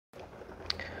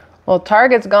Well,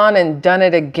 Target's gone and done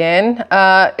it again.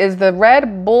 Is the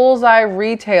red bullseye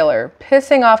retailer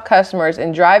pissing off customers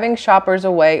and driving shoppers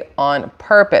away on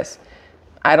purpose?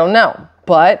 I don't know,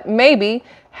 but maybe.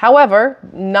 However,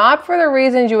 not for the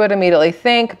reasons you would immediately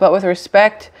think, but with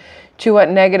respect to what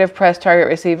negative press Target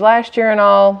received last year and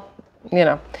all, you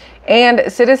know.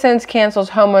 And Citizens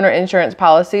cancels homeowner insurance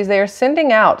policies. They are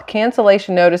sending out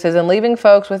cancellation notices and leaving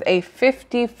folks with a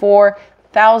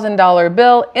 $54,000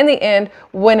 bill in the end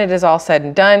when it is all said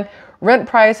and done. Rent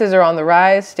prices are on the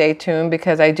rise. Stay tuned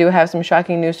because I do have some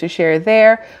shocking news to share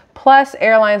there. Plus,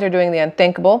 airlines are doing the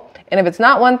unthinkable. And if it's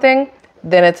not one thing,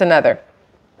 then it's another.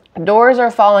 Doors are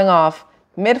falling off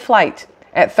mid-flight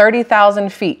at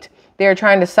 30,000 feet. They are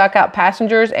trying to suck out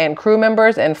passengers and crew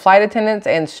members and flight attendants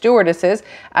and stewardesses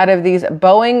out of these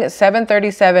Boeing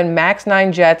 737 MAX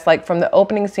 9 jets, like from the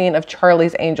opening scene of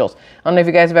Charlie's Angels. I don't know if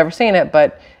you guys have ever seen it,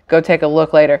 but go take a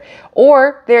look later.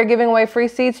 Or they're giving away free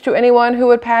seats to anyone who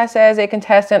would pass as a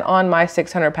contestant on My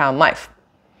 600-Pound Life.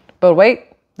 But wait,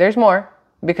 there's more,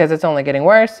 because it's only getting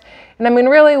worse. And I mean,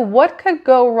 really, what could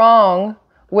go wrong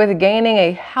with gaining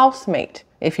a housemate,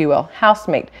 if you will,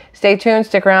 housemate? Stay tuned,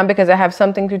 stick around, because I have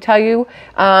something to tell you.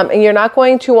 And you're not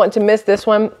going to want to miss this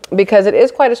one because it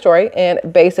is quite a story. And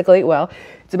basically, well,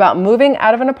 it's about moving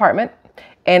out of an apartment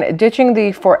and ditching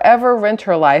the forever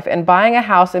renter life and buying a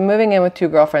house and moving in with 2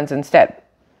 girlfriends instead.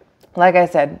 Like I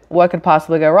said, what could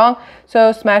possibly go wrong?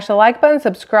 So smash the like button,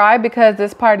 subscribe, because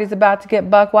this party's about to get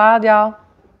buck wild, y'all.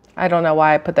 I don't know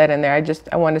why I put that in there.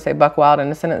 I wanted to say buck wild in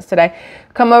a sentence today.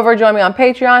 Come over, join me on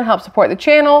Patreon, help support the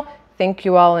channel. Thank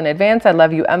you all in advance. I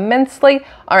love you immensely.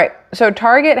 All right, so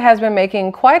Target has been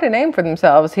making quite a name for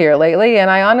themselves here lately, and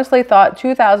I honestly thought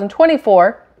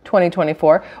 2024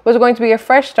 was going to be a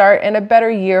fresh start and a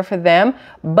better year for them,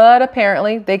 but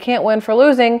apparently they can't win for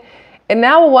losing. And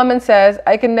now a woman says,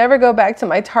 I can never go back to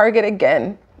my Target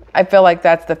again. I feel like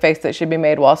that's the face that should be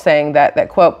made while saying that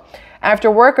quote,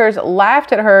 after workers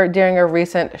laughed at her during a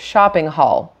recent shopping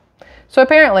haul. So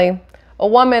apparently, a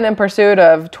woman in pursuit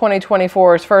of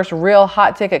 2024's first real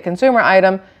hot ticket consumer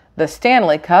item, the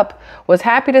Stanley Cup, was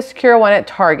happy to secure one at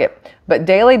Target. But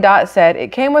Daily Dot said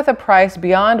it came with a price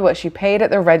beyond what she paid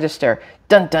at the register.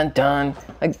 Dun, dun, dun.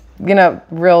 Like, you know,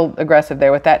 real aggressive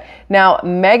there with that. Now,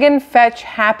 Megan Fetch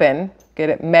Happen, get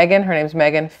it? Megan, her name's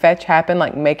Megan Fetch Happen,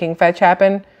 like making fetch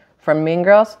happen from Mean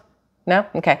Girls. No?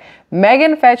 Okay.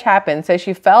 Megan Fetch Happen says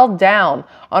she fell down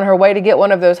on her way to get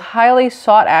one of those highly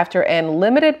sought after and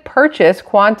limited purchase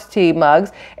quantity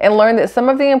mugs and learned that some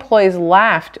of the employees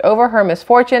laughed over her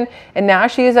misfortune, and now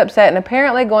she is upset and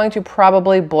apparently going to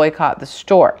probably boycott the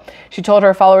store. She told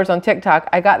her followers on TikTok,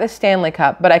 I got this Stanley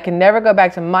Cup, but I can never go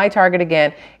back to my Target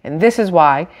again, and this is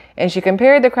why. And she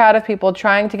compared the crowd of people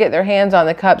trying to get their hands on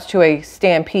the cups to a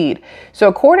stampede. So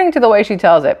according to the way she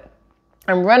tells it,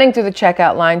 I'm running through the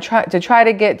checkout line to try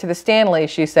to get to the Stanley,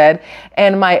 she said,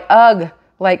 and my UGG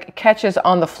like catches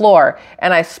on the floor,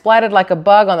 and I splatted like a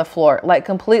bug on the floor, like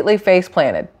completely face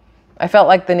planted. I felt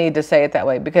like the need to say it that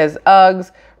way because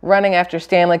UGGs running after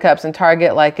Stanley Cups in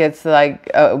Target like it's like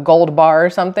a gold bar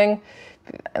or something.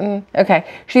 Okay.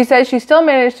 She says she still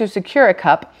managed to secure a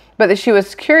cup, but that she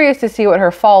was curious to see what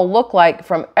her fall looked like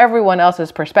from everyone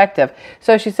else's perspective.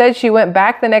 So she said she went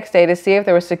back the next day to see if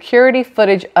there was security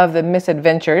footage of the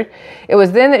misadventure. It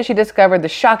was then that she discovered the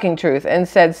shocking truth and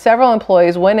said several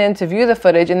employees went in to view the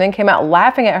footage and then came out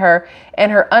laughing at her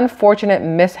and her unfortunate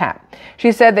mishap.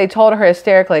 She said they told her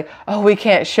hysterically, oh, we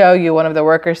can't show you, one of the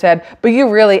workers said, but you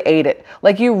really ate it.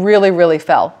 Like you really, really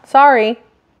fell. Sorry.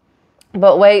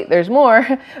 But wait, there's more,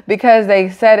 because they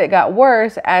said it got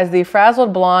worse as the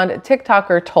frazzled blonde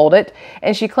TikToker told it,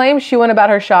 and she claims she went about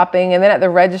her shopping, and then at the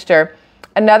register,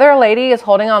 another lady is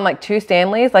holding on like 2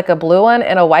 Stanleys, like a blue one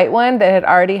and a white one that had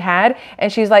already had,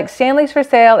 and she's like, Stanley's for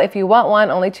sale, if you want one,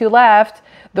 only 2 left.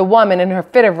 The woman in her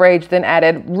fit of rage then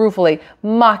added ruefully,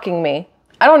 mocking me.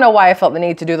 I don't know why I felt the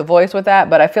need to do the voice with that,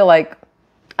 but I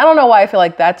don't know why I feel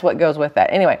like that's what goes with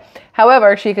that. Anyway,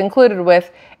 however, she concluded with,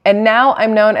 and now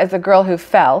I'm known as the girl who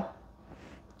fell.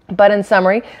 But in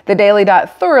summary, the Daily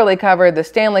Dot thoroughly covered the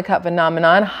Stanley Cup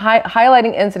phenomenon,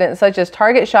 highlighting incidents such as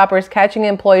Target shoppers catching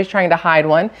employees trying to hide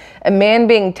one, a man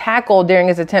being tackled during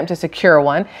his attempt to secure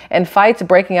one, and fights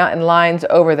breaking out in lines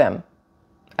over them.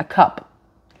 A cup.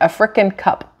 A frickin'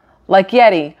 cup. Like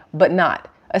Yeti, but not.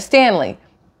 A Stanley,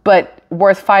 but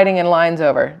worth fighting in lines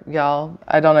over. Y'all,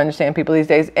 I don't understand people these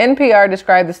days. NPR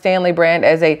described the Stanley brand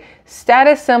as a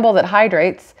status symbol that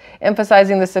hydrates,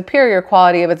 emphasizing the superior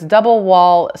quality of its double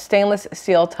wall stainless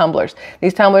steel tumblers.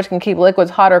 These tumblers can keep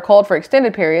liquids hot or cold for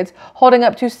extended periods, holding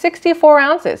up to 64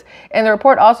 ounces. And the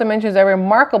report also mentions a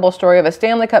remarkable story of a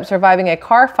Stanley Cup surviving a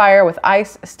car fire with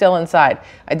ice still inside.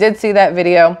 I did see that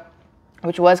video,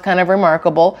 which was kind of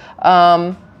remarkable.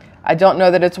 I don't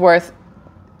know that it's worth,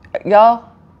 y'all,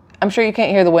 I'm sure you can't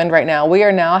hear the wind right now. We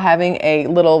are now having a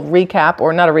little recap,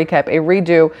 or not a recap, a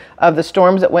redo of the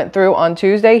storms that went through on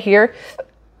Tuesday here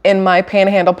in my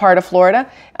panhandle part of Florida.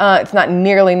 It's not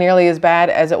nearly as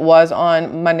bad as it was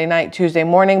on Monday night, Tuesday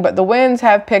morning, but the winds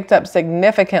have picked up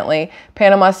significantly.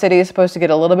 Panama City is supposed to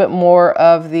get a little bit more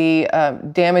of the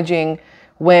damaging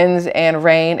winds and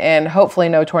rain, and hopefully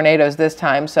no tornadoes this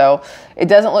time. So it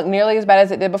doesn't look nearly as bad as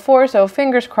it did before. So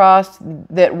fingers crossed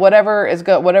that whatever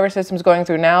system's going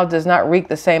through now does not wreak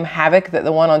the same havoc that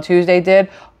the one on Tuesday did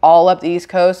all up the East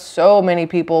Coast. So many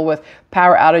people with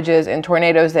power outages and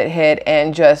tornadoes that hit,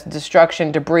 and just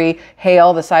destruction, debris,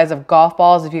 hail the size of golf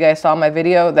balls. If you guys saw my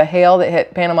video, the hail that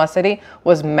hit Panama City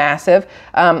was massive.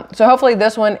 So hopefully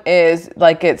this one is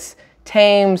like its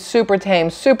tame, super tame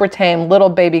little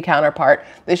baby counterpart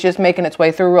that's just making its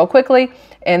way through real quickly,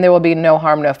 and there will be no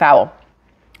harm, no foul.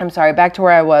 I'm sorry, back to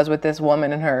where I was with this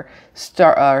woman and her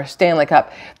Stanley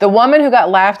Cup. The woman who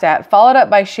got laughed at followed up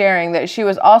by sharing that she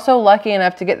was also lucky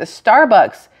enough to get the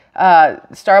Starbucks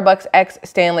X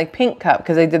Stanley Pink Cup,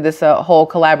 because they did this whole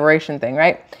collaboration thing,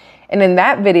 right? And in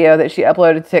that video that she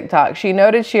uploaded to TikTok, she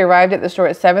noted she arrived at the store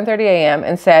at 7:30 a.m.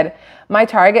 and said, "My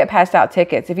Target passed out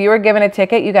tickets. If you were given a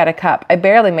ticket, you got a cup. I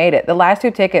barely made it. The last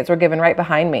 2 tickets were given right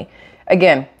behind me."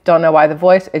 Again, don't know why the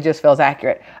voice, it just feels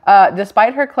accurate.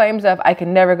 Despite her claims of, "I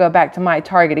can never go back to my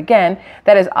Target again,"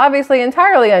 that is obviously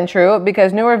entirely untrue,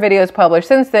 because newer videos published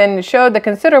since then showed the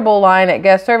considerable line at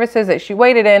guest services that she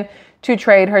waited in to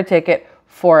trade her ticket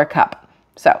for a cup.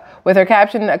 So, with her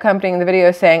caption accompanying the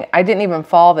video saying, "I didn't even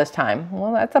fall this time."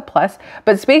 Well, that's a plus.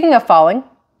 But speaking of falling,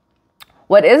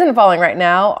 what isn't falling right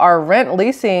now are rent,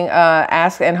 leasing,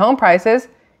 ask, and home prices.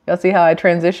 You'll see how I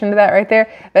transitioned to that right there.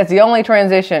 That's the only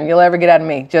transition you'll ever get out of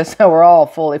me, just so we're all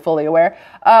fully aware.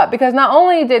 Because not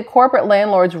only did corporate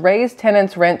landlords raise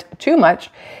tenants' rent too much,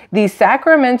 the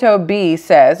Sacramento Bee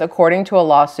says, according to a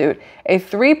lawsuit, a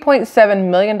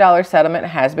 $3.7 million settlement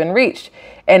has been reached.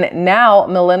 And now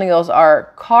millennials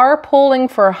are carpooling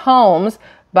for homes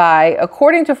by,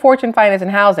 according to Fortune Finance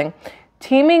and Housing,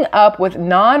 teaming up with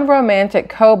non-romantic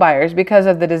co-buyers because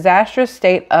of the disastrous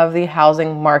state of the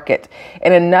housing market.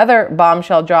 And another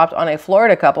bombshell dropped on a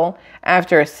Florida couple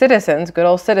after Citizens, good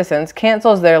old Citizens,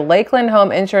 cancels their Lakeland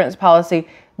home insurance policy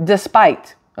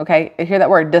despite, okay, hear that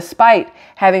word, despite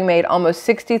having made almost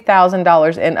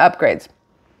 $60,000 in upgrades.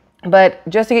 But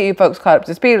just to get you folks caught up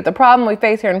to speed with the problem we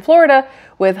face here in Florida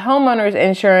with homeowners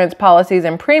insurance policies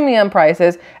and premium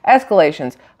prices,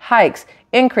 escalations, hikes,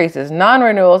 increases,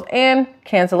 non-renewals, and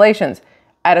cancellations.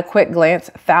 At a quick glance,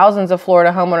 thousands of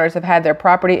Florida homeowners have had their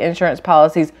property insurance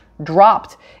policies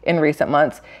dropped in recent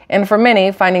months. And for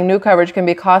many, finding new coverage can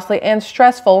be costly and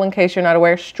stressful, in case you're not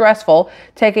aware, stressful,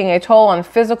 taking a toll on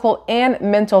physical and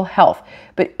mental health.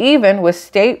 But even with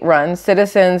state-run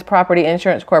Citizens Property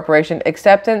Insurance Corporation,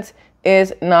 acceptance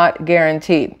is not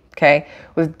guaranteed, okay?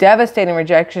 With devastating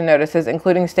rejection notices,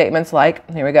 including statements like,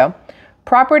 here we go,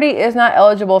 "Property is not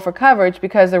eligible for coverage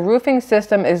because the roofing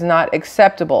system is not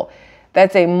acceptable."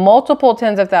 That's a multiple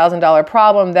tens of $1,000s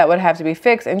problem that would have to be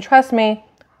fixed. And trust me,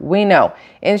 we know.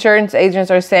 Insurance agents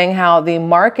are saying how the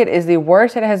market is the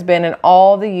worst it has been in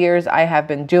all the years I have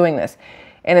been doing this.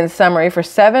 And in summary, for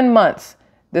 7 months,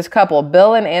 this couple,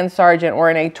 Bill and Ann Sargent,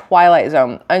 were in a twilight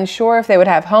zone, unsure if they would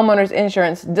have homeowners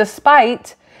insurance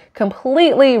despite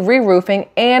completely re-roofing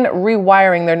and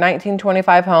rewiring their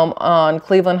 1925 home on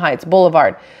Cleveland Heights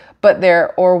Boulevard. But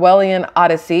their Orwellian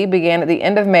odyssey began at the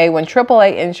end of May when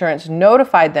AAA Insurance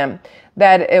notified them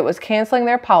that it was canceling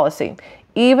their policy,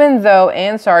 even though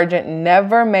Ann Sargent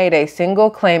never made a single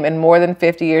claim in more than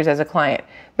 50 years as a client.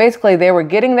 Basically, they were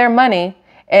getting their money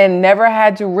and never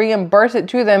had to reimburse it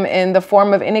to them in the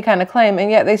form of any kind of claim, and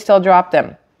yet they still dropped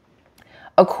them.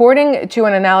 According to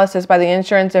an analysis by the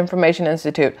Insurance Information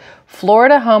Institute,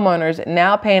 Florida homeowners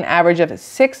now pay an average of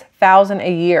 $6,000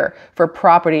 a year for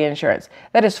property insurance.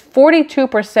 That is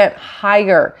 42%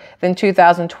 higher than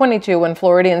 2022, when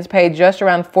Floridians paid just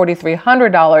around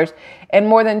 $4,300, and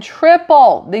more than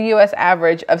triple the U.S.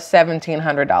 average of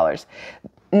 $1,700.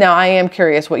 Now, I am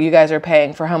curious what you guys are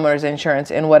paying for homeowners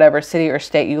insurance in whatever city or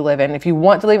state you live in. If you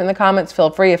want to leave it in the comments, feel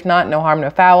free. If not, no harm, no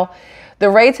foul. The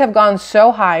rates have gone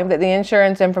so high that the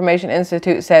Insurance Information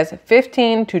Institute says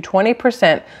 15 to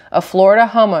 20% of Florida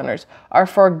homeowners are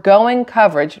foregoing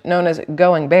coverage, known as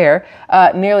going bare,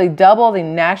 nearly double the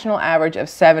national average of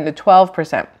 7 to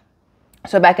 12%.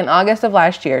 So back in August of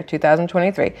last year,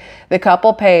 2023, the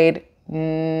couple paid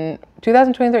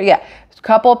 2023, yeah.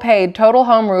 Couple paid total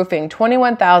home roofing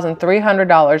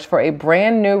 $21,300 for a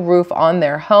brand new roof on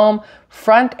their home,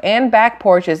 front and back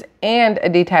porches, and a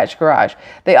detached garage.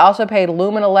 They also paid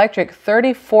Lumen Electric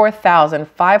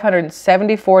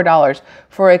 $34,574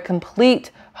 for a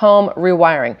complete home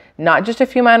rewiring, not just a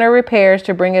few minor repairs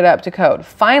to bring it up to code.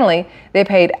 Finally, they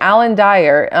paid Allen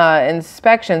Dyer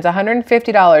Inspections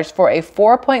 $150 for a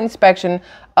 4-point inspection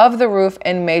of the roof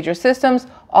and major systems,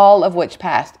 all of which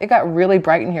passed. It got really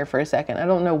bright in here for a second. I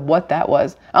don't know what that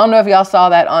was. I don't know if y'all saw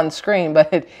that on screen,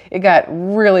 but it got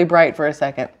really bright for a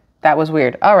second. That was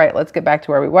weird. All right, let's get back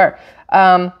to where we were.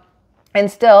 And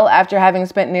still, after having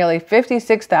spent nearly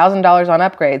 $56,000 on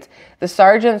upgrades, the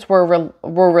sergeants were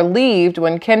relieved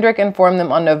when Kendrick informed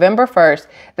them on November 1st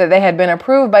that they had been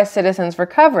approved by Citizens for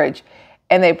coverage.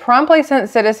 And they promptly sent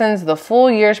Citizens the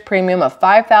full year's premium of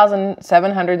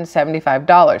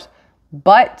 $5,775.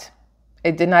 But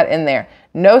it did not end there.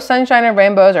 No sunshine and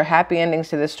rainbows or happy endings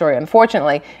to this story,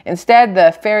 unfortunately. Instead,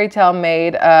 the fairy tale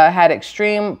maid had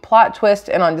extreme plot twist,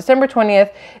 and on December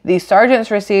 20th, the sergeants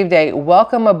received a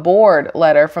welcome aboard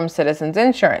letter from Citizens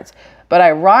Insurance. But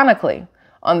ironically,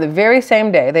 on the very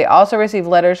same day, they also received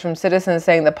letters from Citizens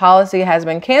saying the policy has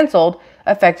been canceled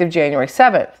effective January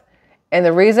 7th. And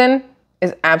the reason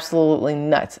is absolutely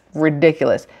nuts,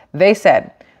 ridiculous. They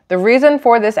said, the reason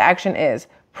for this action is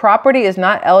property is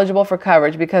not eligible for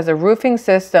coverage because the roofing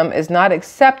system is not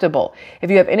acceptable.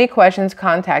 If you have any questions,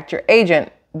 contact your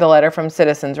agent, the letter from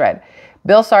Citizens read.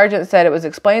 Bill Sargent said it was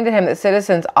explained to him that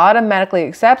Citizens automatically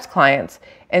accepts clients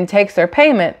and takes their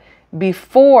payment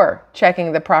before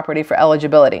checking the property for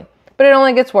eligibility. But it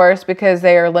only gets worse because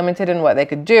they are limited in what they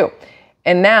could do.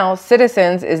 And now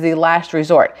Citizens is the last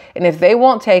resort. And if they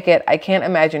won't take it, I can't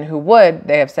imagine who would,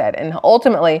 they have said. And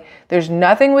ultimately, there's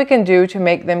nothing we can do to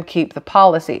make them keep the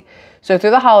policy. So through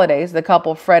the holidays, the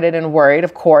couple fretted and worried,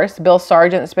 of course. Bill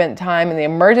Sargent spent time in the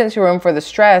emergency room for the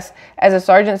stress as the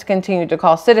sergeants continued to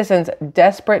call Citizens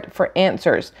desperate for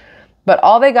answers. But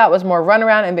all they got was more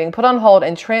runaround and being put on hold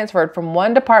and transferred from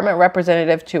one department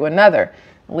representative to another.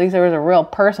 At least there was a real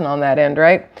person on that end,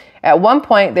 right? At one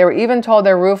point, they were even told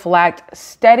their roof lacked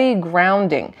steady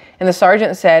grounding. And the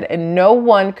sergeant said, and no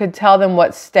one could tell them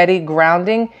what steady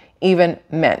grounding even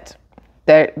meant.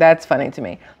 That's funny to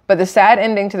me. But the sad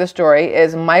ending to the story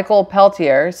is Michael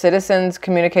Peltier, Citizens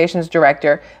Communications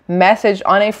Director, messaged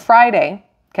on a Friday,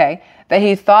 okay, that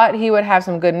he thought he would have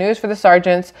some good news for the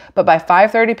sergeants, but by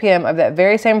 5:30 p.m. of that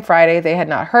very same Friday, they had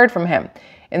not heard from him.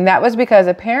 And that was because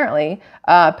apparently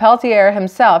Peltier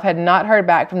himself had not heard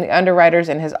back from the underwriters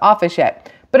in his office yet.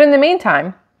 But in the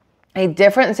meantime, a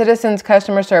different Citizens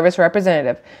customer service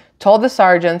representative told the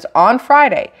sergeants on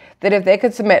Friday that if they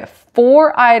could submit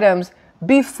 4 items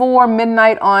before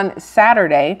midnight on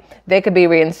Saturday, they could be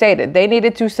reinstated. They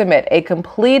needed to submit a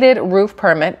completed roof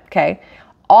permit, okay,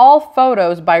 all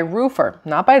photos by roofer,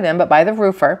 not by them, but by the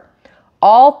roofer,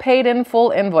 all paid in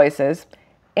full invoices,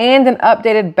 and an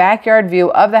updated backyard view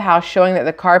of the house showing that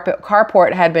the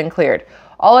carport had been cleared.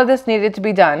 All of this needed to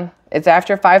be done. It's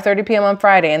after 5:30 p.m. on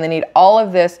Friday, and they need all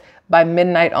of this by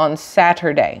midnight on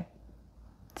Saturday.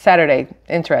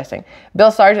 Interesting. Bill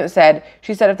Sargent said,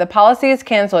 she said, if the policy is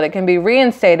canceled, it can be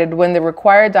reinstated when the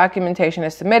required documentation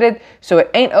is submitted, so it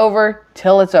ain't over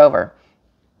till it's over.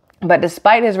 But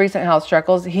despite his recent health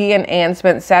struggles, he and Ann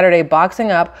spent Saturday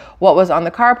boxing up what was on the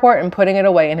carport and putting it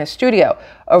away in his studio.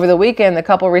 Over the weekend, the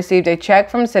couple received a check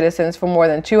from Citizens for more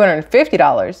than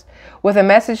 $250 with a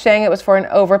message saying it was for an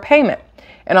overpayment.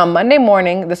 And on Monday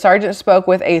morning, the sergeant spoke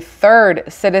with a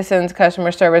third Citizens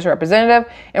customer service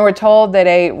representative and were told that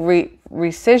a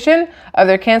rescission of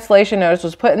their cancellation notice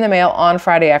was put in the mail on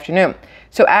Friday afternoon.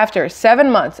 So after 7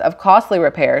 months of costly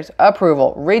repairs,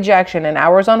 approval, rejection, and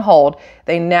hours on hold,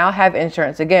 they now have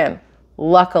insurance again,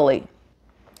 luckily.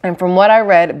 And from what I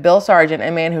read, Bill Sargent,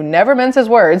 a man who never minces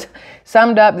words,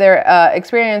 summed up their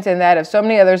experience in that of so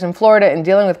many others in Florida in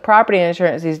dealing with property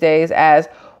insurance these days as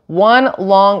one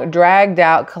long, dragged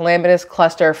out, calamitous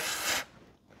cluster.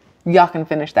 Y'all can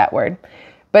finish that word.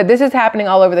 But this is happening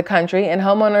all over the country, and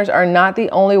homeowners are not the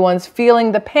only ones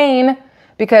feeling the pain,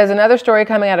 because another story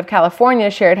coming out of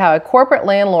California shared how a corporate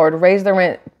landlord raised the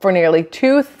rent for nearly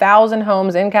 2,000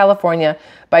 homes in California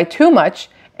by too much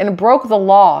and broke the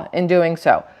law in doing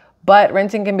so. But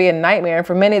renting can be a nightmare, and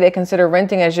for many, they consider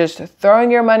renting as just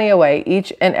throwing your money away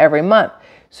each and every month.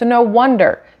 So no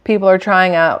wonder people are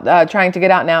trying to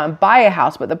get out now and buy a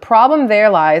house. But the problem there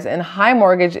lies in high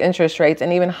mortgage interest rates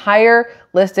and even higher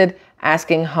listed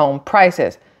asking home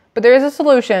prices. But there is a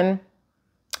solution,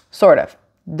 sort of,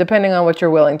 depending on what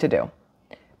you're willing to do.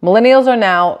 Millennials are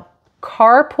now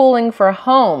carpooling for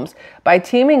homes by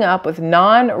teaming up with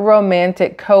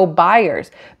non-romantic co-buyers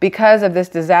because of this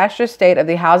disastrous state of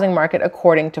the housing market,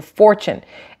 according to Fortune.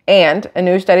 And a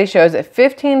new study shows that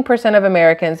 15% of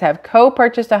Americans have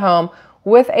co-purchased a home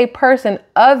with a person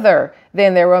other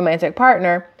than their romantic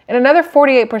partner, and another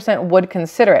 48% would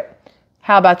consider it.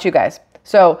 How about you guys?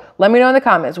 So let me know in the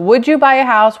comments, would you buy a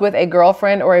house with a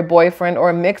girlfriend or a boyfriend or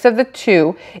a mix of the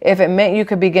two if it meant you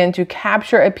could begin to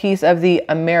capture a piece of the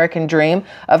American dream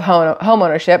of home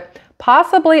ownership,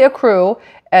 possibly accrue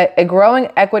a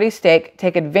growing equity stake,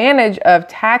 take advantage of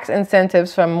tax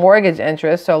incentives from mortgage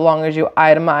interest so long as you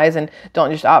itemize and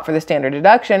don't just opt for the standard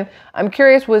deduction? I'm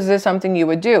curious, was this something you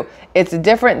would do? It's a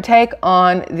different take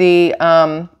on the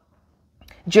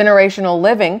generational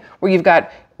living where you've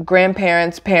got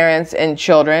grandparents, parents, and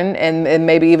children, and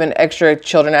maybe even extra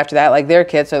children after that, like their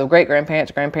kids, so the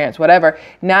great-grandparents, grandparents, whatever.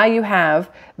 Now you have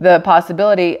the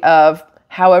possibility of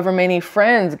however many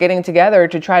friends getting together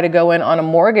to try to go in on a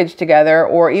mortgage together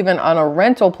or even on a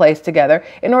rental place together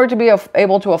in order to be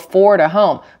able to afford a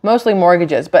home, mostly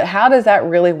mortgages. But how does that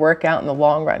really work out in the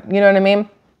long run? You know what I mean?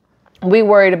 We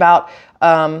worried about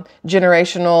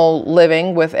generational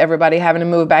living with everybody having to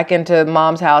move back into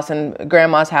mom's house and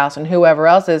grandma's house and whoever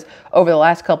else's over the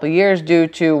last couple of years due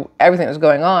to everything that was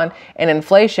going on and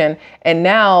inflation. And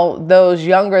now those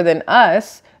younger than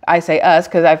us, I say us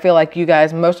because I feel like you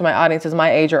guys, most of my audience is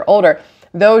my age or older,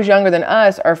 those younger than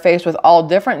us are faced with all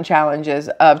different challenges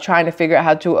of trying to figure out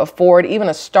how to afford even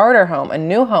a starter home, a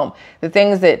new home. The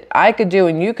things that I could do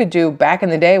and you could do back in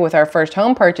the day with our first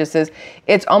home purchases,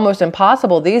 it's almost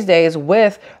impossible these days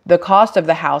with the cost of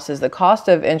the houses, the cost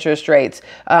of interest rates.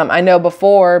 I know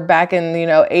before, back in the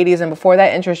 80s and before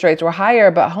that, interest rates were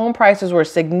higher, but home prices were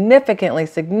significantly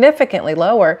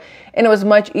lower, and it was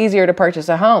much easier to purchase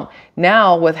a home.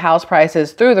 Now with house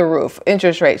prices through the roof,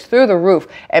 interest rates through the roof,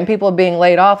 and people being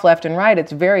laid off left and right,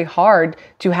 it's very hard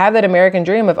to have that American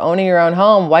dream of owning your own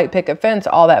home, white picket fence,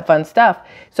 all that fun stuff.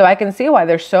 So I can see why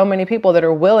there's so many people that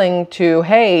are willing to,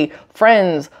 hey,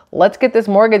 friends, let's get this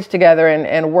mortgage together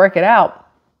and work it out.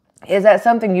 Is that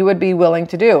something you would be willing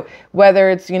to do? Whether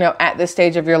it's, at this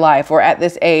stage of your life or at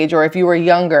this age, or if you were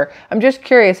younger. I'm just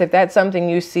curious if that's something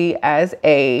you see as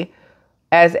a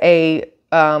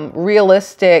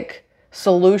realistic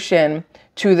solution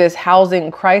to this housing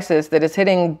crisis that is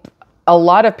hitting a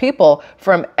lot of people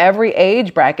from every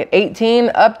age bracket,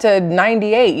 18 up to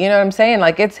 98. You know what I'm saying?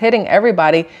 Like, it's hitting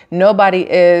everybody. Nobody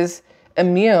is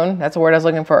immune. That's a word I was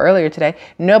looking for earlier today.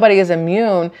 Nobody is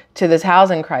immune to this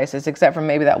housing crisis except for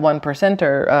maybe that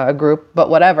 1%er group, but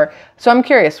whatever. So I'm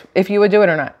curious if you would do it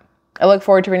or not. I look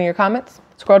forward to reading your comments.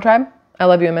 Squirrel Tribe, I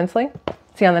love you immensely.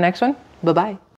 See you on the next one. Bye-bye.